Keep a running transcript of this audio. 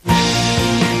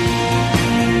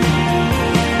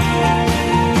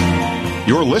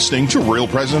You're listening to Real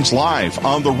Presence Live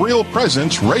on the Real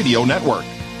Presence Radio Network.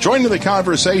 Join in the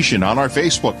conversation on our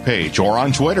Facebook page or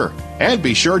on Twitter. And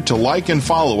be sure to like and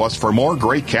follow us for more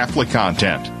great Catholic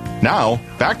content. Now,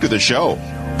 back to the show.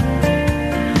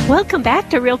 Welcome back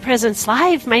to Real Presence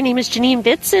Live. My name is Janine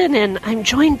Bitson, and I'm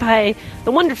joined by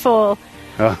the wonderful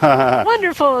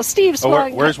Steve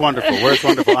Splunk. Where's wonderful? Where's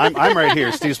wonderful? I'm right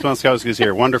here. Steve Splankowski's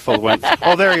here. Wonderful.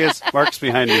 Oh, there he is. Mark's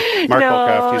behind me. Mark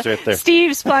Holcraft, he's right there.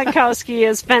 Steve Splankowski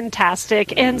is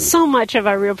fantastic, and so much of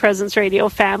our Real Presence Radio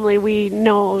family. We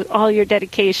know all your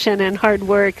dedication and hard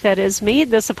work that has made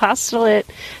this apostolate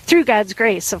through God's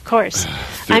grace, of course.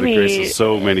 Through the grace of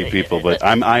so many people, but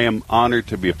I am honored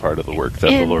to be a part of the work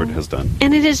that the Lord has done.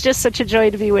 And it is just such a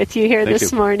joy to be with you here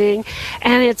this morning.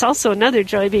 And it's also another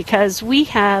joy because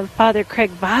we have Father Craig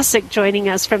Vosick joining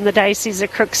us from the Diocese of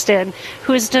Crookston,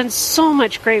 who has done so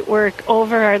much great work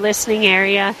over our listening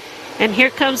area. And here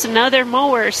comes another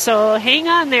mower, so hang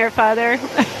on there, Father.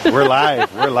 We're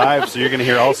live, so you're going to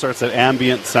hear all sorts of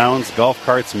ambient sounds, golf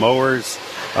carts, mowers,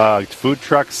 food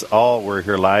trucks, we're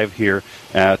here live here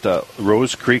at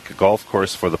Rose Creek Golf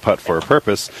Course for the Putt for a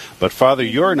Purpose. But, Father,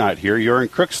 you're not here. You're in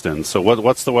Crookston. So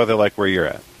what's the weather like where you're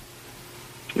at?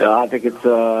 I think it's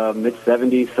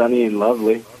mid-70s, sunny and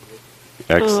lovely.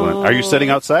 Excellent. Are you sitting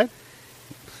outside?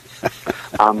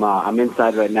 I'm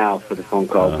inside right now for the phone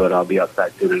call, but I'll be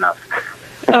outside soon enough.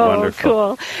 Oh,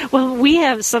 Wonderful. Cool. Well, we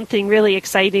have something really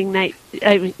exciting that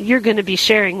you're going to be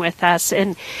sharing with us,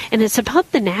 and it's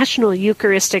about the National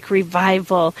Eucharistic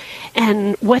Revival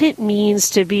and what it means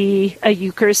to be a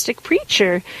Eucharistic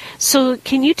preacher. So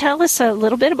can you tell us a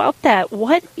little bit about that?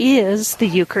 What is the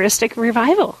Eucharistic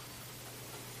Revival?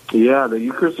 Yeah, the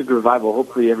Eucharistic Revival,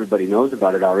 hopefully everybody knows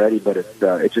about it already, but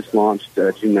it just launched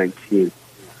June 19th.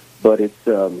 But it's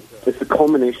a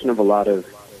culmination of a lot of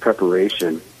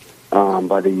preparation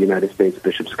by the United States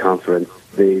Bishops' Conference.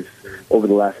 They've, over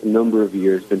the last number of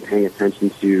years, been paying attention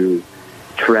to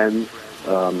trends,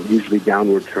 usually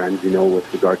downward trends,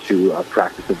 with regard to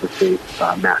practice of the faith,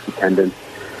 Mass attendance,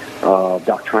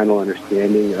 doctrinal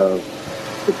understanding of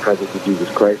the presence of Jesus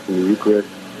Christ in the Eucharist,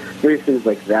 various things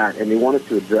like that, and they wanted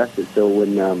to address it. So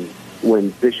when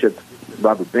Bishop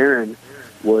Robert Barron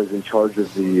was in charge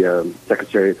of the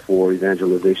Secretariat for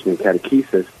Evangelization and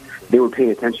Catechesis, they were paying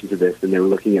attention to this, and they were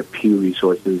looking at Pew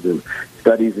resources and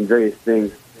studies and various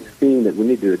things, seeing that we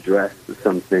need to address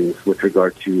some things with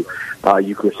regard to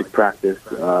Eucharistic practice,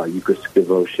 Eucharistic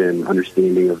devotion,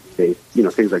 understanding of faith,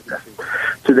 things like that.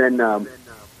 So then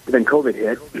COVID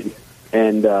hit,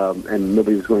 and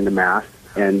nobody was going to Mass.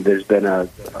 And there's been a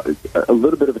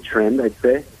little bit of a trend, I'd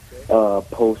say,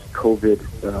 post-COVID,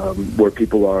 where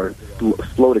people are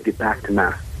slow to get back to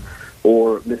Mass,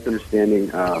 or misunderstanding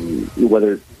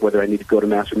whether I need to go to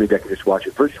Mass or maybe I can just watch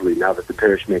it virtually now that the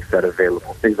parish makes that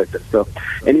available, things like that. So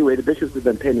anyway, the bishops have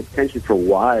been paying attention for a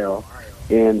while,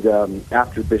 and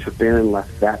after Bishop Barron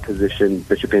left that position,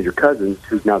 Bishop Andrew Cousins,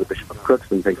 who's now the Bishop of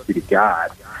Crookston, thanks be to God,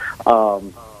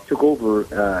 took over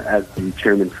as the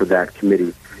chairman for that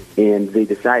committee. And they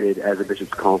decided, as a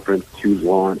bishops' conference, to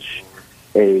launch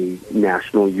a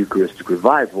national Eucharistic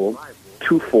revival,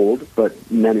 twofold, but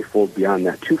manifold beyond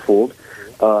that, twofold,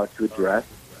 to address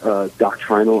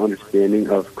doctrinal understanding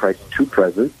of Christ's true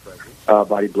presence,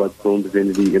 body, blood, soul, and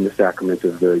divinity in the sacrament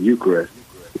of the Eucharist.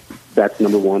 That's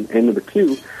number one. And number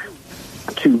two,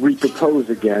 to repropose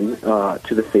again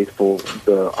to the faithful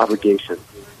the obligation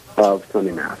of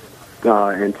Sunday Mass.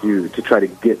 And to try to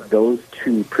get those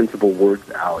two principal words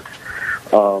out.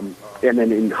 And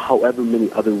then in however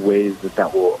many other ways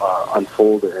that will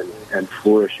unfold and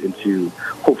flourish into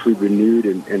hopefully renewed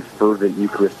and fervent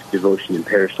Eucharistic devotion in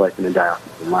parish life and in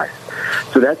diocesan life.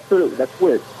 So that's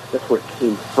where it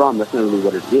came from. That's not really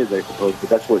what it is, I suppose, but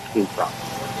that's where it came from.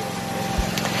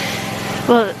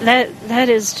 Well, that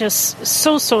is just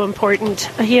so important.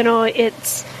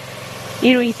 It's...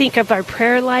 you think of our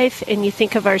prayer life and you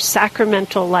think of our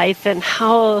sacramental life and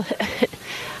how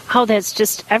that's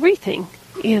just everything,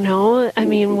 I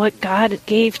mean, what God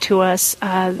gave to us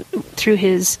through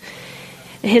his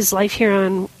life here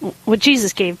on, what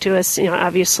Jesus gave to us,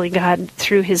 obviously God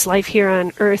through his life here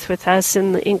on earth with us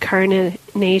in the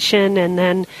incarnation, and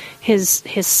then his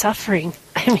suffering.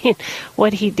 I mean,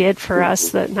 what he did for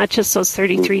us, that not just those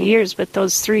 33 years, but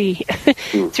those three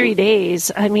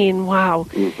days. I mean, wow.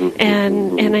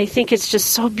 And I think it's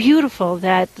just so beautiful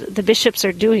that the bishops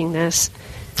are doing this.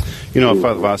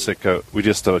 Father Vosick, we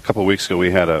just a couple of weeks ago,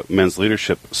 we had a men's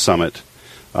leadership summit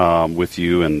with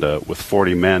you and with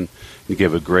 40 men. You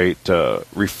gave a great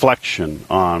reflection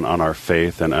on our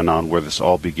faith and on where this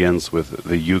all begins with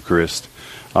the Eucharist.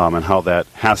 and how that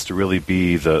has to really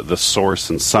be the source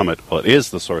and summit. Well, it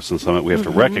is the source and summit. We have to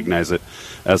recognize it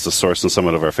as the source and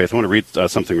summit of our faith. I want to read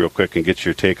something real quick and get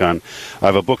your take on. I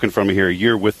have a book in front of me here, A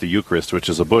Year with the Eucharist, which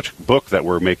is a book that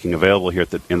we're making available here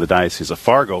in the Diocese of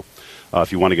Fargo.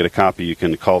 If you want to get a copy, you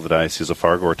can call the Diocese of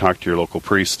Fargo or talk to your local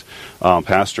priest,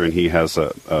 pastor, and he has,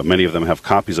 many of them have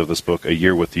copies of this book, A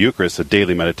Year with the Eucharist, a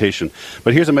daily meditation.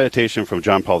 But here's a meditation from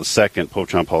John Paul II, Pope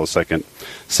John Paul II,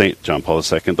 Saint John Paul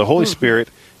II. The Holy Spirit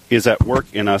is at work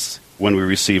in us when we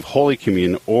receive Holy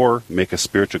Communion or make a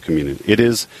spiritual communion. It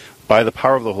is by the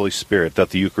power of the Holy Spirit that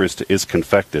the Eucharist is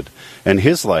confected, and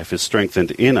His life is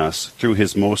strengthened in us through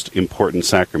His most important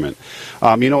sacrament.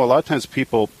 A lot of times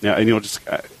people,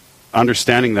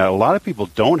 understanding that a lot of people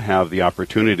don't have the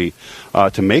opportunity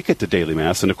to make it to daily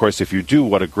mass, and of course, if you do,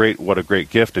 what a great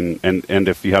gift, and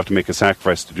if you have to make a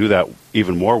sacrifice to do that,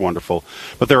 even more wonderful.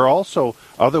 But there are also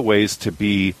other ways to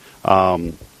be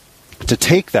to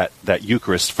take that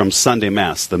Eucharist from Sunday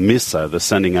Mass, the Missa, the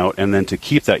sending out, and then to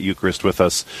keep that Eucharist with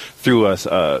us through us,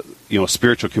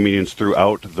 spiritual communions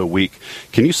throughout the week.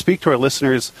 Can you speak to our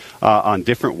listeners on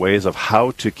different ways of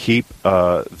how to keep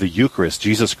the Eucharist,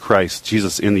 Jesus Christ,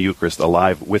 Jesus in the Eucharist,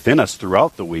 alive within us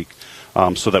throughout the week,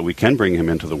 so that we can bring Him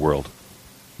into the world?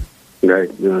 Right.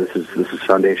 This is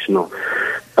foundational.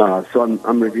 So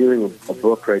I'm reviewing a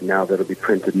book right now that'll be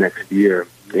printed next year.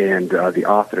 And the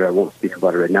author, I won't speak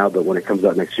about it right now, but when it comes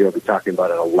out next year, I'll be talking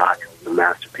about it a lot. It's a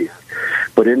masterpiece.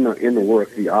 But in the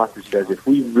work, the author says, if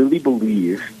we really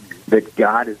believe that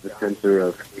God is the center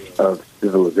of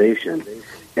civilization,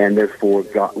 and therefore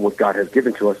what God has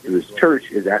given to us through His church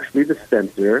is actually the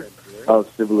center of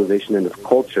civilization and of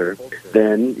culture,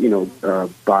 then,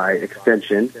 by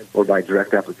extension or by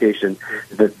direct application,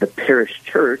 the parish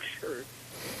church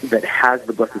that has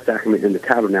the Blessed Sacrament in the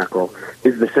tabernacle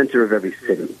is the center of every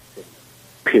city,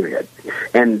 period.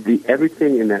 And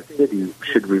everything in that city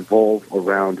should revolve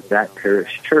around that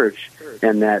parish church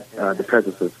and that the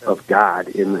presence of God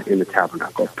in the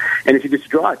tabernacle. And if you just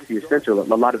draw it to your center, a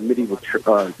lot of medieval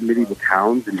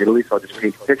towns in Italy, so I'll just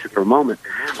paint a picture for a moment,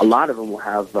 a lot of them will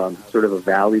have sort of a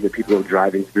valley that people are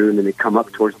driving through, and then they come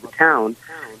up towards the town,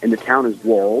 and the town is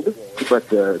walled, but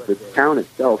the town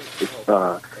itself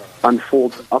is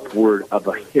unfolds upward of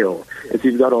a hill. And so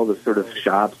you've got all the sort of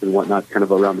shops and whatnot kind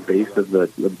of around the base of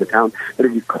the town. But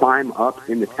if you climb up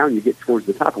in the town, you get towards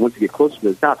the top. And once you get closer to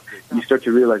the top, you start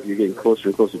to realize you're getting closer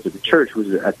and closer to the church, which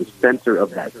is at the center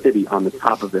of that city on the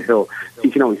top of the hill. So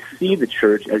you can always see the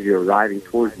church as you're arriving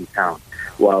towards the town.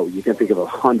 Well, you can think of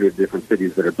 100 different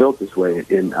cities that are built this way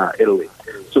in Italy.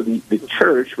 So the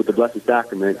church with the Blessed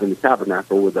Sacrament and the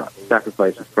tabernacle where the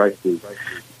sacrifice of Christ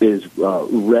is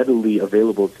readily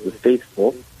available to the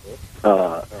faithful,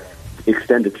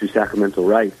 extended through sacramental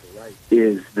rites,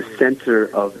 is the center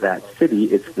of that city.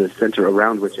 It's the center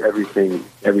around which everything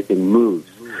moves.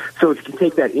 So if you can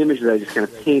take that image that I just kind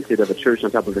of painted of a church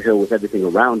on top of a hill with everything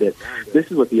around it,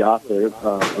 this is what the author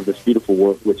of this beautiful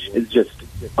work, which is just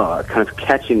kind of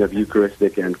catching of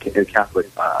Eucharistic and Catholic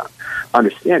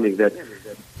understanding, that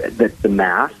the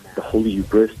Mass, the Holy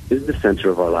Eucharist, is the center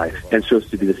of our life and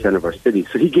supposed to be the center of our city.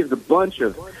 So he gives a bunch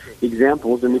of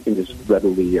examples, and we can just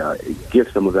readily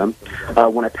give some of them.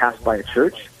 When I pass by a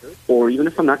church, or even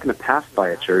if I'm not going to pass by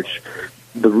a church,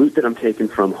 the route that I'm taking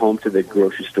from home to the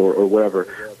grocery store or wherever,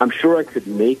 I'm sure I could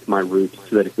make my route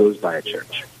so that it goes by a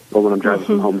church. Or when I'm driving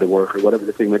from home to work, or whatever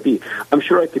the thing might be, I'm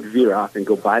sure I could veer off and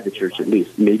go by the church at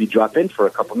least. Maybe drop in for a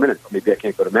couple minutes. Maybe I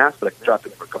can't go to Mass, but I can drop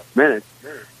in for a couple minutes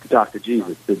to talk to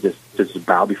Jesus, to just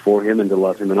bow before Him and to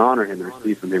love Him and honor Him and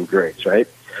receive from Him grace, right?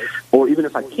 Or even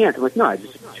if I can't, I'm like, no, I'm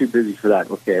just too busy for that.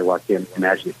 Okay, well, I can't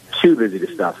imagine it. Too busy to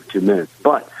stop for 2 minutes.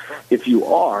 But if you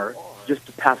are, just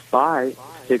to pass by,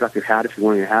 take off your hat if you're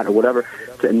wearing your hat or whatever,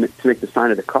 to make the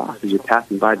sign of the cross as you're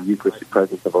passing by the Eucharistic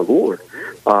presence of our Lord.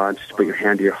 Just to put your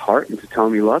hand to your heart and to tell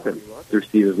Him you love Him, to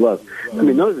receive His love. I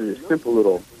mean, those are just simple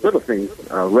little things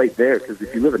right there, because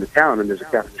if you live in a town and there's a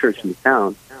Catholic church in the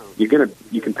town, you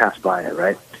can pass by it,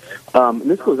 right? And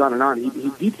this goes on and on. He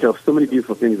details so many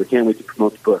beautiful things. I can't wait to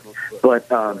promote the book. But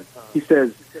he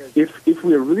says, if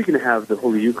we are really going to have the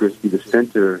Holy Eucharist be the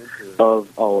center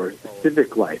of our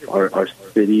civic life, our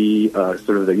city, sort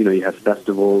of you have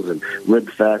festivals and Rib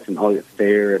Fest and all the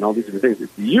fair and all these different things.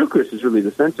 If the Eucharist is really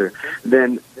the center,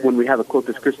 then when we have a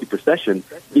Corpus Christi procession,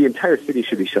 the entire city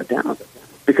should be shut down,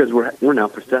 because we're now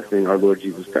processing our Lord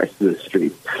Jesus Christ through the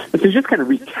streets. And so just kind of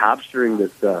recapturing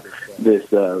this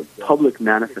public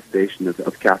manifestation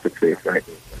of Catholic faith, right?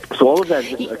 So all of that,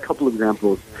 just a couple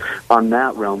examples on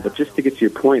that realm, but just to get to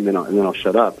your point, and then I'll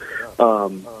shut up.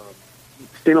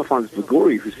 St. Alphonsus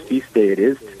Liguori, whose feast day it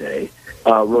is today,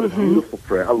 wrote a beautiful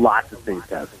prayer. Lots of saints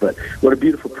have, but wrote a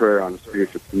beautiful prayer on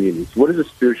spiritual communion. So what is a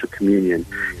spiritual communion?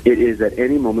 It is at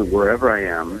any moment, wherever I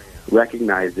am,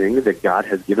 recognizing that God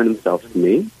has given himself to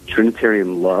me,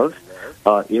 Trinitarian love,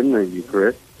 in the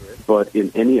Eucharist, but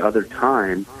in any other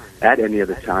time, at any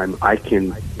other time, I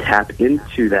can tap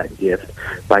into that gift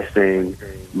by saying,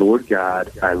 Lord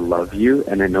God, I love you,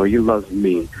 and I know you love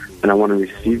me, and I want to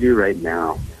receive you right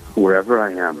now, wherever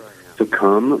I am. So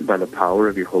come by the power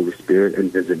of your Holy Spirit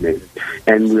and visit me.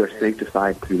 And we are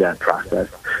sanctified through that process.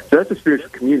 So that's a spiritual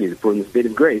communion. If we're in the state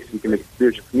of grace, we can make a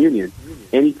spiritual communion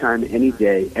anytime, any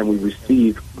day, and we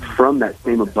receive from that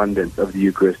same abundance of the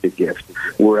Eucharistic gift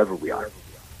wherever we are.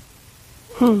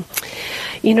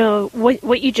 You know,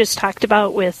 what you just talked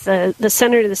about with the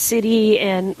center of the city,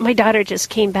 and my daughter just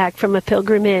came back from a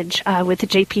pilgrimage with the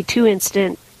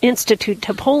JP2 Institute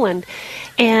to Poland,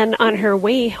 and on her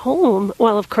way home,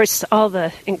 well, of course, all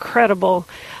the incredible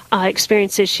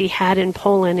experiences she had in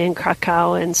Poland, in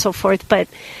Krakow, and so forth, but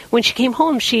when she came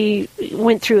home, she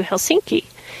went through Helsinki,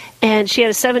 and she had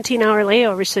a 17-hour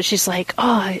layover, so she's like,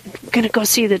 oh, I'm going to go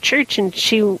see the church, and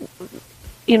she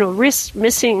risked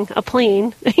missing a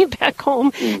plane back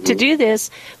home to do this,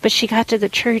 but she got to the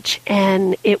church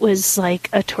and it was like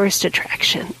a tourist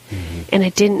attraction, and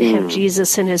it didn't have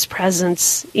Jesus in his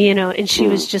presence, and she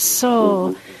was just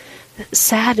so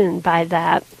saddened by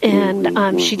that.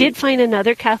 And she did find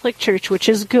another Catholic church, which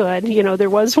is good, there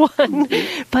was one,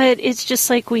 but it's just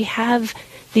like we have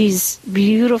these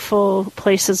beautiful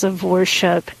places of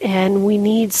worship, and we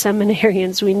need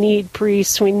seminarians, we need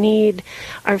priests, we need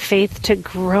our faith to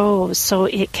grow so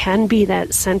it can be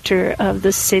that center of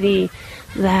the city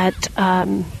that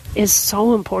is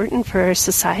so important for our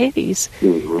societies.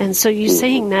 And so you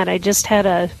saying that, I just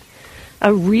had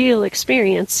a real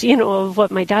experience, of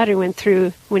what my daughter went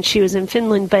through when she was in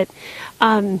Finland. But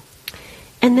and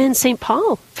then St.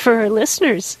 Paul, for our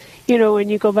listeners, when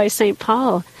you go by St.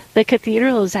 Paul, the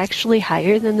cathedral is actually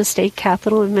higher than the state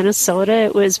capitol of Minnesota.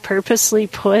 It was purposely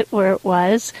put where it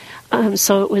was,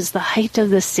 so it was the height of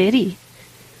the city.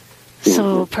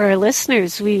 So for our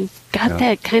listeners, we've got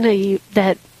that kind of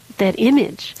that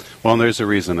image. Well, and there's a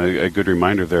reason, a good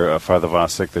reminder there, Father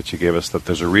Vasek, that you gave us, that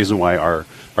there's a reason why our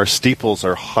steeples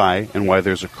are high and why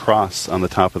there's a cross on the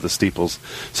top of the steeples.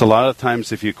 So a lot of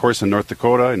times, if you, of course, in North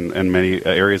Dakota and many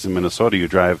areas in Minnesota, you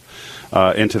drive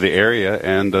into the area,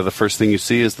 and the first thing you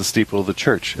see is the steeple of the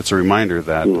church. It's a reminder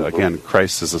that, again,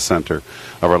 Christ is the center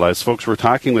of our lives. Folks, we're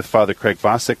talking with Father Craig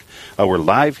Vasek. We're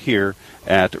live here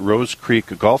at Rose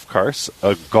Creek Golf Course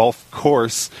for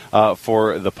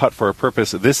the Putt for a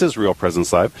Purpose. This is Real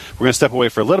Presence Live. We're going to step away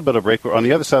for a little bit of break. On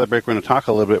the other side of the break, we're going to talk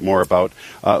a little bit more about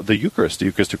the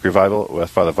Eucharistic Revival with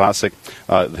Father Vasek,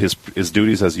 his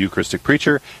duties as a Eucharistic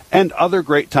preacher, and other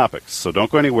great topics. So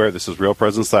don't go anywhere. This is Real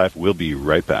Presence Live. We'll be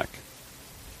right back.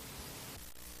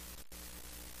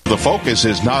 The focus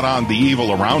is not on the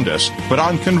evil around us, but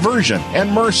on conversion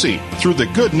and mercy through the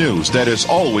good news that is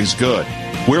always good.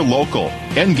 We're local,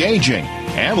 engaging,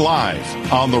 and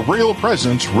live on the Real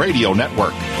Presence Radio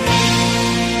Network.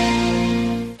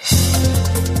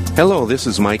 Hello, this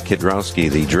is Mike Kidrowski,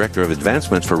 the Director of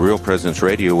Advancement for Real Presence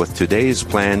Radio, with today's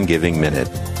Plan Giving Minute.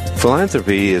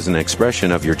 Philanthropy is an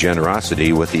expression of your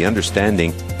generosity with the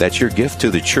understanding that your gift to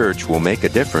the church will make a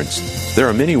difference. There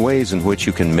are many ways in which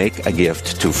you can make a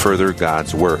gift to further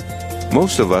God's work.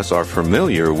 Most of us are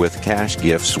familiar with cash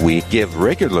gifts we give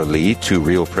regularly to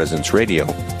Real Presence Radio.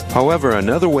 However,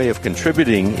 another way of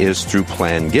contributing is through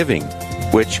plan giving,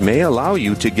 which may allow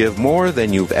you to give more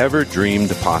than you've ever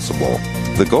dreamed possible.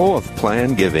 The goal of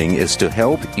plan giving is to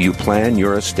help you plan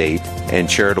your estate and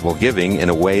charitable giving in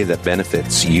a way that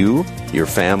benefits you, your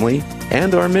family,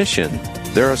 and our mission.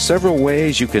 There are several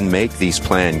ways you can make these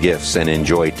planned gifts and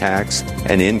enjoy tax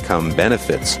and income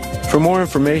benefits. For more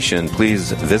information,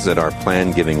 please visit our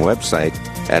plan giving website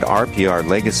at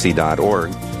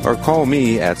rprlegacy.org or call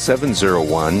me at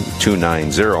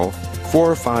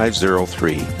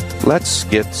 701-290-4503. Let's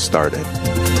get started.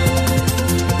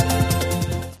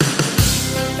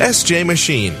 SJ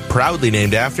Machine, proudly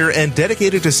named after and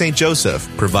dedicated to St. Joseph,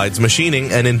 provides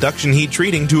machining and induction heat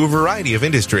treating to a variety of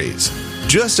industries.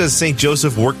 Just as St.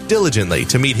 Joseph worked diligently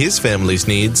to meet his family's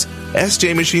needs,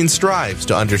 SJ Machine strives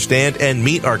to understand and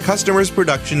meet our customers'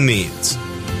 production needs.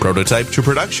 Prototype to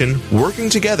production, working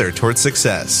together towards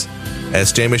success.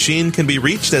 SJ Machine can be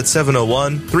reached at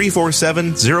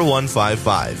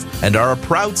 701-347-0155 and are a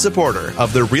proud supporter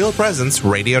of the Real Presence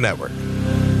Radio Network.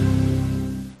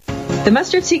 The The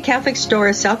Mustard Seed Catholic Store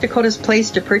is South Dakota's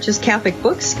place to purchase Catholic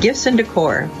books, gifts, and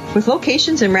decor. With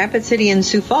locations in Rapid City and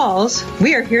Sioux Falls,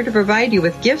 we are here to provide you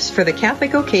with gifts for the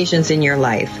Catholic occasions in your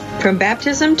life. From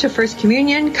baptism to First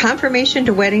Communion, confirmation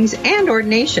to weddings, and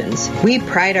ordinations, we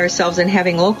pride ourselves in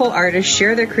having local artists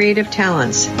share their creative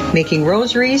talents, making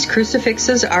rosaries,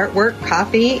 crucifixes, artwork,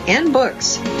 coffee, and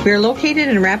books. We are located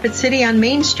in Rapid City on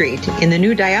Main Street, in the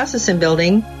new Diocesan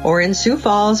Building, or in Sioux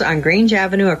Falls on Grange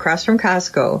Avenue across from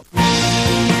Costco.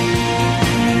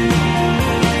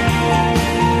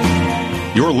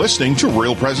 You're listening to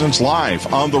Real Presence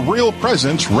Live on the Real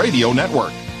Presence Radio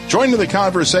Network. Join in the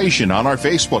conversation on our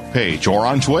Facebook page or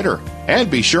on Twitter.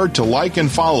 And be sure to like and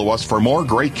follow us for more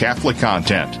great Catholic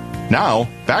content. Now,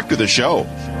 back to the show.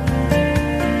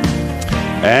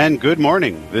 And good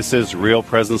morning. This is Real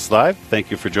Presence Live.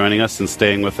 Thank you for joining us and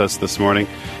staying with us this morning,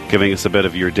 giving us a bit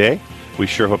of your day. We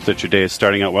sure hope that your day is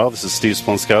starting out well. This is Steve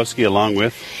Splonskowski along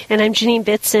with... And I'm Janine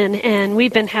Bitson, and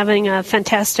we've been having a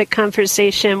fantastic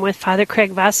conversation with Father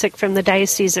Craig Vosick from the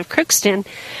Diocese of Crookston,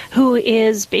 who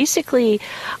is basically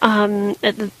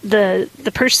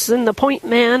the person, the point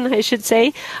man, I should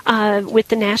say, with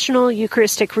the National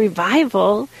Eucharistic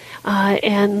Revival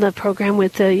and the program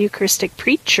with the Eucharistic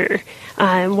Preacher.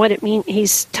 And what it means,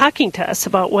 he's talking to us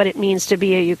about what it means to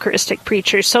be a Eucharistic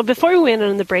preacher. So before we went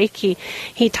on the break,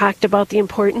 he talked about the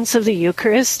importance of the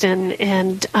Eucharist and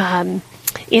in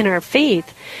our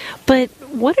faith. But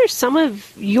what are some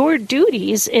of your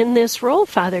duties in this role,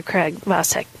 Father Craig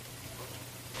Vosick?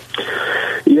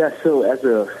 Yeah, so as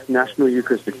a National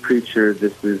Eucharistic Preacher,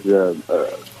 this is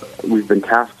we've been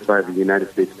tasked by the United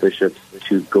States bishops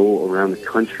to go around the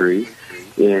country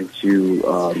and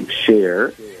to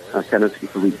share.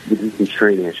 We did some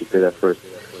training, I should say that first.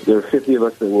 There were 50 of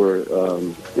us that were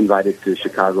invited to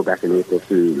Chicago back in April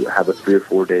to have a 3 or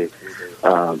 4 day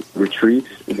retreat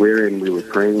wherein we were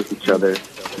praying with each other,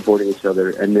 supporting each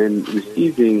other, and then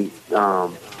receiving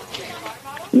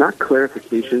not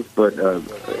clarifications, but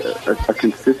a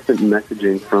consistent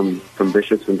messaging from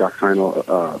bishops and doctrinal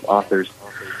authors,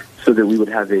 so that we would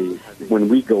have when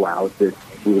we go out, that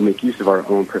we will make use of our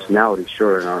own personality,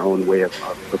 sure, and our own way of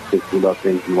thinking about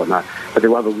things and whatnot, but they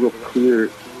will have a real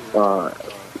clear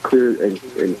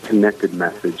and connected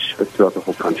message throughout the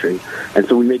whole country. And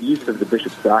so we made use of the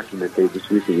bishop's document. They just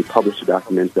recently published a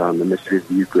document on the mysteries of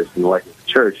the Eucharist and the life of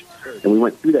the Church. And we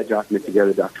went through that document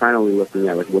together, doctrinally looking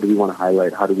at, what do we want to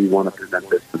highlight? How do we want to present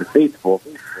this to the faithful,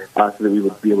 so that we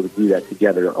would be able to do that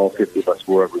together, all 50 of us,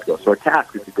 wherever we go. So our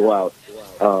task is to go out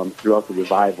throughout the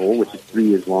revival, which is 3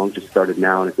 years long, just started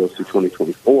now, and it goes through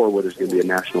 2024, where there's going to be a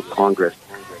national congress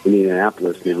in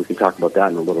Indianapolis. Maybe we can talk about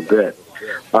that in a little bit.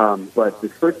 But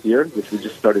this first year, which we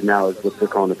just started now, is what they're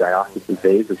calling the diocesan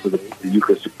phase, and so the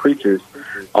Eucharistic preachers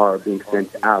are being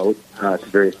sent out to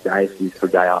various dioceses for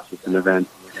diocesan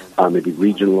events, maybe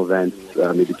regional events,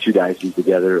 maybe 2 dioceses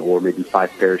together, or maybe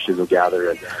 5 parishes will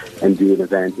gather and do an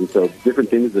event. And so different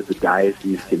things that the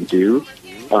diocese can do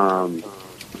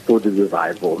for the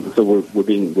revival. And so we're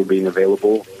being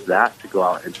available to that, to go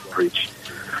out and to preach.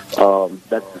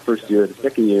 That's the first year. The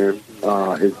second year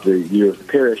is the year of the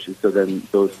parish, and so then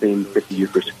those same 50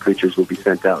 Eucharistic preachers will be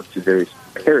sent out to various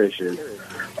parishes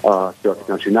throughout the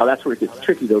country. Now that's where it gets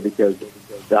tricky, though, because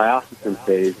diocesan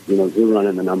phase, we're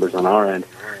running the numbers on our end.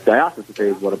 Diocesan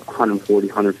phase, 140,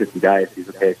 150 dioceses,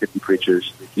 okay, 50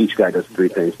 preachers, each guy does 3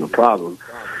 things, no problem.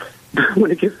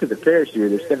 When it gets to the parish year,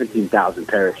 there's 17,000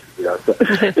 parishes, so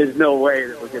there's no way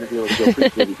that we're going to be able to go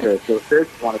preach any parish. So if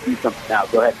parishes want to do something now,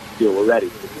 go ahead and do it. We're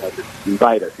ready. Just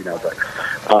invite us,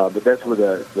 But that's where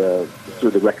the sort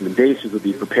of the recommendations would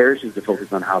be for parishes to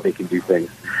focus on how they can do things.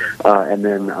 And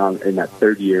then in that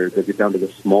third year, they get down to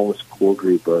the smallest core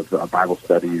group of Bible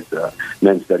studies,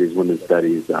 men's studies, women's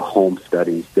studies, home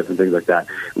studies, different things like that,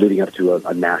 leading up to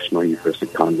a national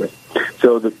Eucharistic Congress.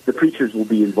 So the preachers will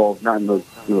be involved not in those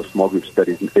small group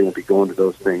studies, and they won't be going to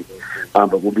those things,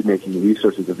 but we'll be making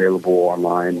resources available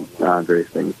online, various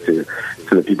things,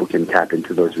 so that people can tap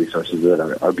into those resources that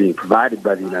are being provided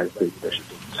by the United States bishops.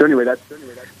 So anyway,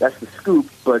 that's the scoop.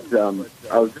 But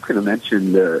I was just going to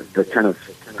mention the kind of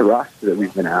thrust that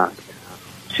we've been asked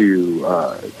to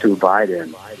abide in,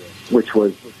 which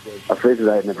was a phrase that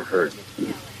I had never heard.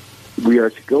 We are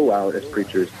to go out as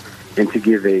preachers and to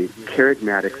give a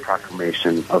charismatic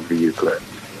proclamation of the Eucharist.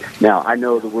 Now, I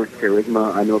know the word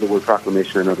charisma, I know the word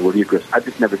proclamation, I know the word Eucharist. I've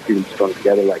just never seen them strung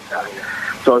together like that.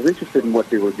 So I was interested in what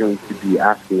they were going to be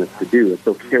asking us to do. And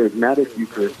so charismatic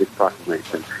Eucharistic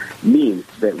proclamation means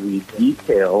that we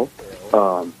detail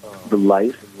the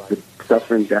life, the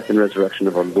suffering, death, and resurrection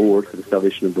of our Lord for the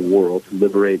salvation of the world, to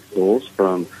liberate souls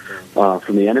from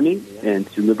the enemy and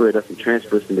to liberate us and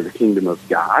transfer us into the kingdom of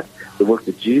God. The work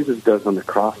that Jesus does on the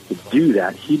cross, to do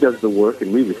that, he does the work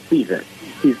and we receive it.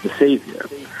 He's the Savior.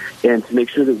 And to make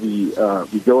sure that we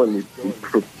go and we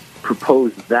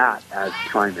propose that as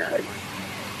primary,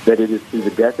 that it is through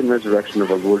the death and resurrection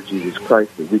of our Lord Jesus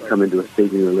Christ that we come into a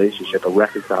saving relationship, a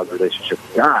reconciled relationship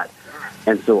with God.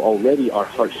 And so already our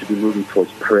hearts should be moving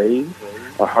towards praise.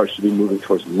 Our hearts should be moving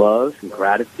towards love and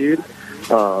gratitude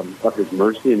of his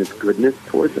mercy and his goodness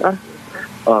towards us,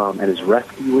 and his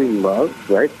rescuing love,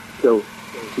 right? So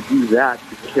to do that,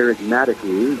 to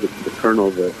charismatically, the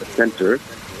kernel, the center,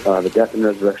 the death and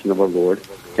resurrection of our Lord,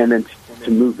 and then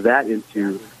to move that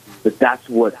into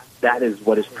that is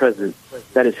what is present.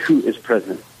 That is who is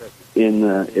present in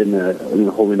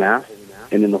the Holy Mass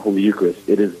and in the Holy Eucharist.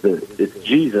 It's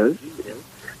Jesus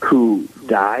who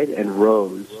died and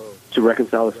rose to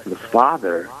reconcile us to the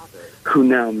Father, who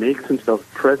now makes himself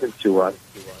present to us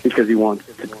because he wants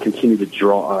to continue to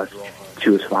draw us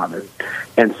to his Father.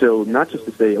 And so not just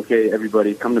to say, okay,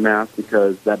 everybody come to Mass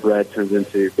because that bread turns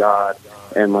into God,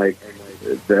 and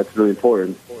that's really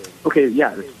important. Okay,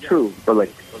 yeah, that's true, but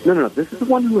no, this is the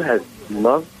one who has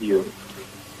loved you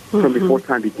from before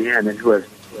time began, and who has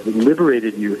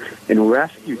liberated you and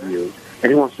rescued you,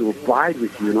 and he wants to abide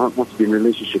with you and wants to be in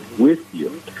relationship with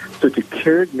you. So to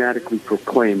charismatically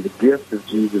proclaim the gift of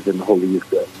Jesus in the Holy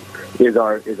Eucharist is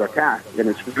our task, and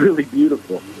it's really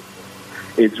beautiful.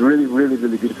 It's really, really,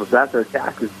 really beautiful. So that's our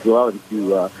task, is to go out and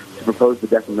to propose the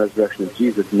death and resurrection of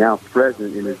Jesus, now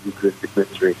present in his Eucharistic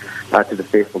mystery, to the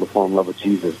faithful to fall in love with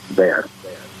Jesus there.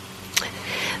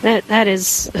 That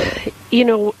is,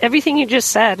 everything you just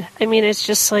said. I mean, it's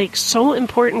just so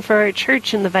important for our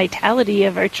church and the vitality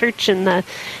of our church and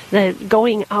the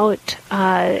going out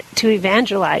to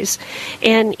evangelize.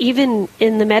 And even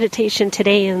in the meditation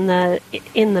today in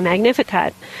the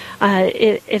Magnificat,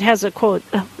 it has a quote.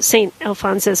 Saint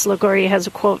Alphonsus Liguori has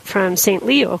a quote from Saint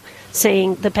Leo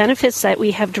saying, "The benefits that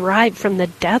we have derived from the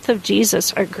death of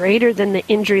Jesus are greater than the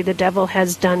injury the devil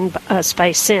has done us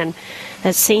by sin.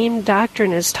 That same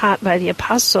doctrine is taught by the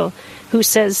apostle, who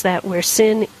says that where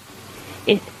sin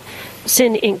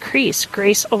increased,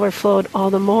 grace overflowed all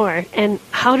the more." And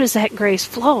how does that grace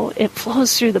flow? It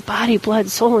flows through the body, blood,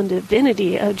 soul, and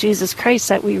divinity of Jesus Christ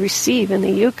that we receive in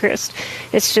the Eucharist.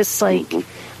 It's just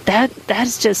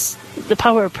that's just the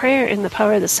power of prayer and the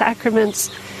power of the sacraments.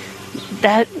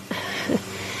 That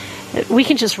we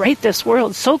can just right this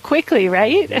world so quickly,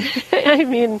 right? I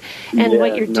mean, and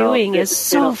what you're doing is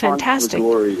so fantastic.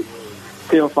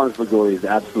 St. Alphonsus Liguori is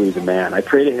absolutely the man. I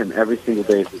pray to him every single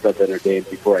day since I've been ordained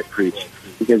before I preach,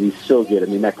 because he's so good. I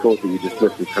mean, that quote that you just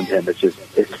listened from him,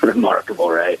 it's remarkable,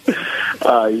 right?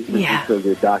 He's so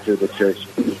good, doctor of the church.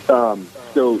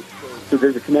 So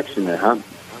there's a connection there, huh?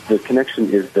 The connection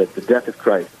is that the death of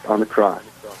Christ on the cross,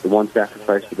 the one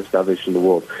sacrifice for the salvation of the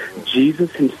world,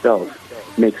 Jesus himself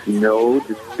makes no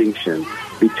distinction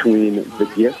between the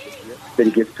gift that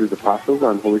he gives to his apostles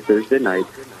on Holy Thursday night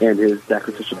and his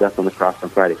sacrificial death on the cross on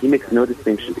Friday. He makes no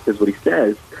distinction, because what he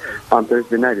says on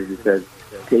Thursday night is, he says,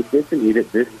 "Take this and eat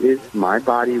it. This is my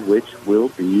body, which will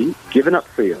be given up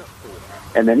for you."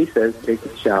 And then he says, "Take the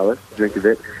chalice, drink of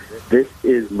it. This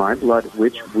is my blood,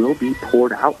 which will be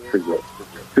poured out for you."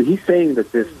 So he's saying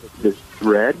that this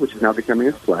bread, which is now becoming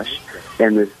his flesh,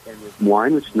 and this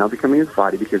wine, which is now becoming his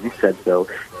body, because he said so,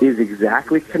 is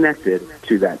exactly connected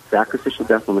to that sacrificial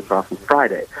death on the cross on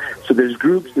Friday. So there's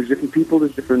groups, there's different people,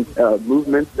 there's different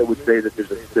movements that would say that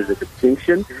there's a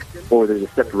distinction, or there's a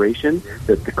separation,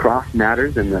 that the cross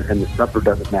matters and the supper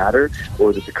doesn't matter,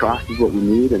 or that the cross is what we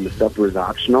need and the supper is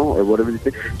optional, or whatever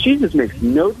they say. Jesus makes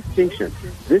no distinction.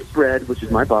 This bread, which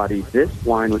is my body, this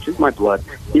wine, which is my blood,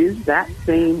 is that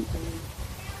same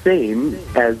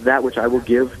as that which I will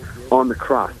give on the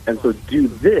cross. And so do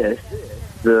this,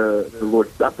 the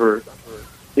Lord's Supper,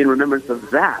 in remembrance of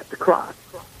that, the cross.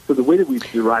 So the way that we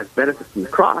derive benefits from the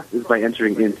cross is by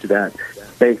entering into that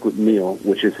banquet meal,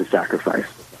 which is his sacrifice.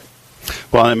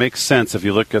 Well, it makes sense. If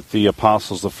you look at the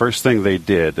apostles, the first thing they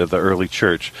did at the early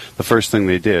church, the first thing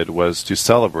they did was to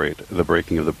celebrate the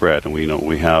breaking of the bread. And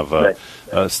we have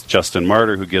Justin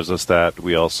Martyr, who gives us that.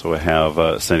 We also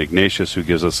have St. Ignatius, who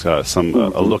gives us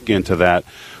a look into that,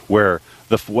 where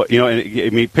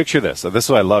picture this. This is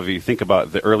what I love. You think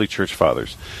about the early church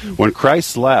fathers. When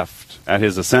Christ left at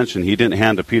his ascension, he didn't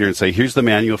hand to Peter and say, "Here's the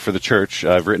manual for the church.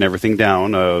 I've written everything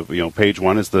down. Page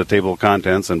 1 is the table of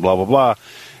contents," and blah, blah, blah.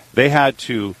 They had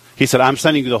to, he said, "I'm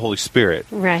sending you the Holy Spirit."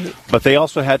 Right. But they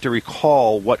also had to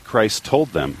recall what Christ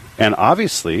told them. And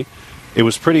obviously, it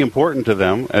was pretty important to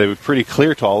them, and it was pretty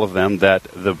clear to all of them that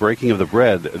the breaking of the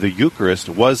bread, the Eucharist,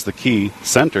 was the key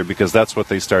center, because that's what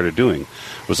they started doing.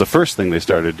 It was the first thing they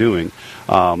started doing,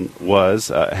 was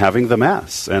having the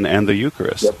Mass and the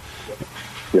Eucharist.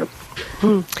 Yep.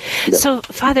 So,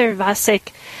 Father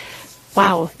Vasek,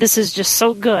 wow, this is just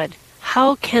so good.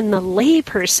 How can the lay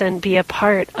person be a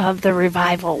part of the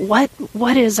revival?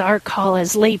 What is our call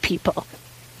as lay people?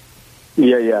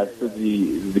 Yeah. So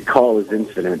the call is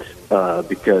infinite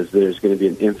because there's going to be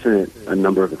an infinite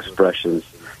number of expressions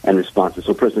and responses.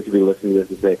 So a person could be listening to this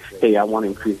and say, "Hey, I want to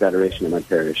increase adoration in my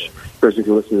parish." A person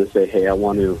could listen to this and say, "Hey, I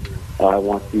want to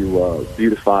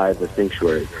beautify the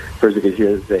sanctuary." A person could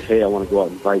hear this and say, "Hey, I want to go out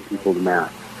and invite people to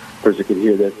Mass." A person could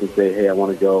hear this and say, "Hey, I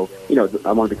want to go.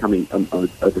 I want to become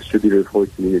a distributor of Holy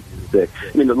Communion to the sick."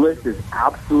 I mean, the list is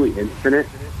absolutely infinite.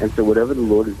 And so whatever the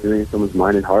Lord is doing in someone's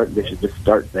mind and heart, they should just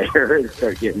start there and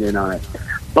start getting in on it.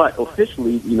 But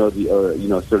officially,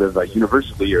 sort of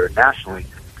universally or nationally,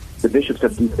 the bishops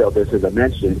have detailed this, as I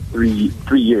mentioned, 3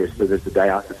 years. So there's the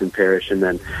diocesan parish and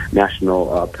then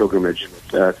national pilgrimage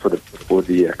for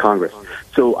the Congress.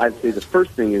 So I'd say the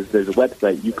first thing is there's a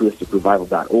website,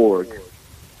 EucharisticRevival.org,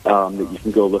 that you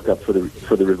can go look up for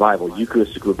the revival,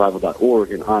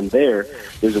 EucharisticRevival.org, and on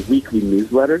there's a weekly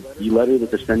newsletter, e-letter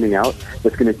that they're sending out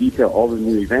that's going to detail all the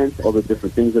new events, all the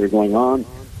different things that are going on,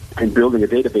 and building a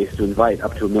database to invite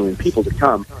up to 1 million people to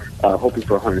come, hoping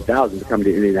for 100,000 to come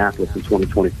to Indianapolis in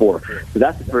 2024. So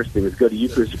that's the first thing, is go to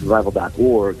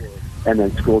EucharisticRevival.org and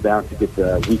then scroll down to get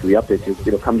the weekly updates.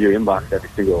 It'll come to your inbox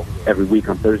every week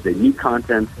on Thursday. New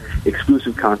content,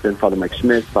 exclusive content, Father Mike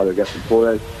Schmidt, Father Augustine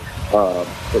Flores.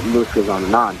 The list goes on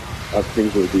and on of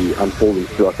things that will be unfolding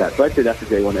throughout that. So I'd say that's a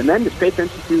great one. And then just pay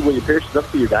attention to what your parish is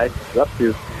up to, your diocese is up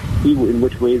to, see in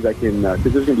which ways I can,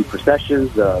 because there's going to be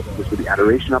processions, there's going to be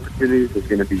adoration opportunities, there's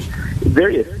going to be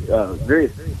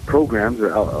various programs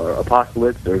or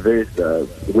apostolates or various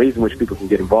ways in which people can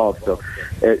get involved. So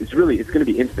it's going to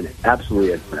be infinite,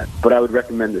 absolutely infinite. But I would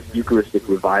recommend this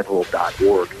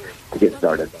EucharisticRevival.org to get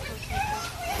started.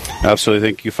 Absolutely.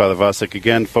 Thank you, Father Vasek.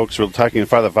 Again, folks, we're talking to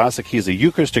Father Vasek. He's a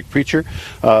Eucharistic preacher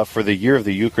for the year of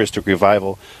the Eucharistic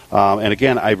Revival. And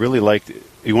again, I really liked,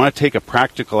 you want to take a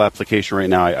practical application right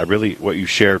now. I really, what you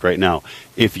shared right now.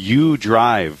 If you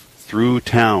drive through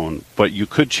town, but you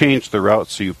could change the route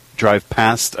so you drive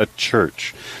past a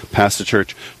church,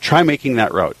 try making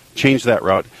that route. Change that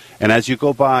route. And as you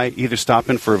go by, either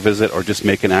stop in for a visit or just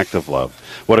make an act of love.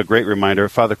 What a great reminder.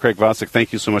 Father Craig Vasek,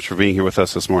 thank you so much for being here with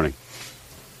us this morning.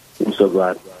 I'm so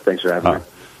glad. Thanks for having me.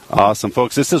 Awesome,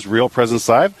 folks. This is Real Presence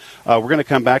Live. We're going to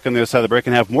come back on the other side of the break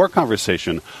and have more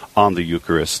conversation on the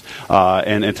Eucharist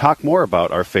and talk more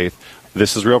about our faith.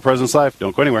 This is Real Presence Live.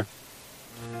 Don't go anywhere.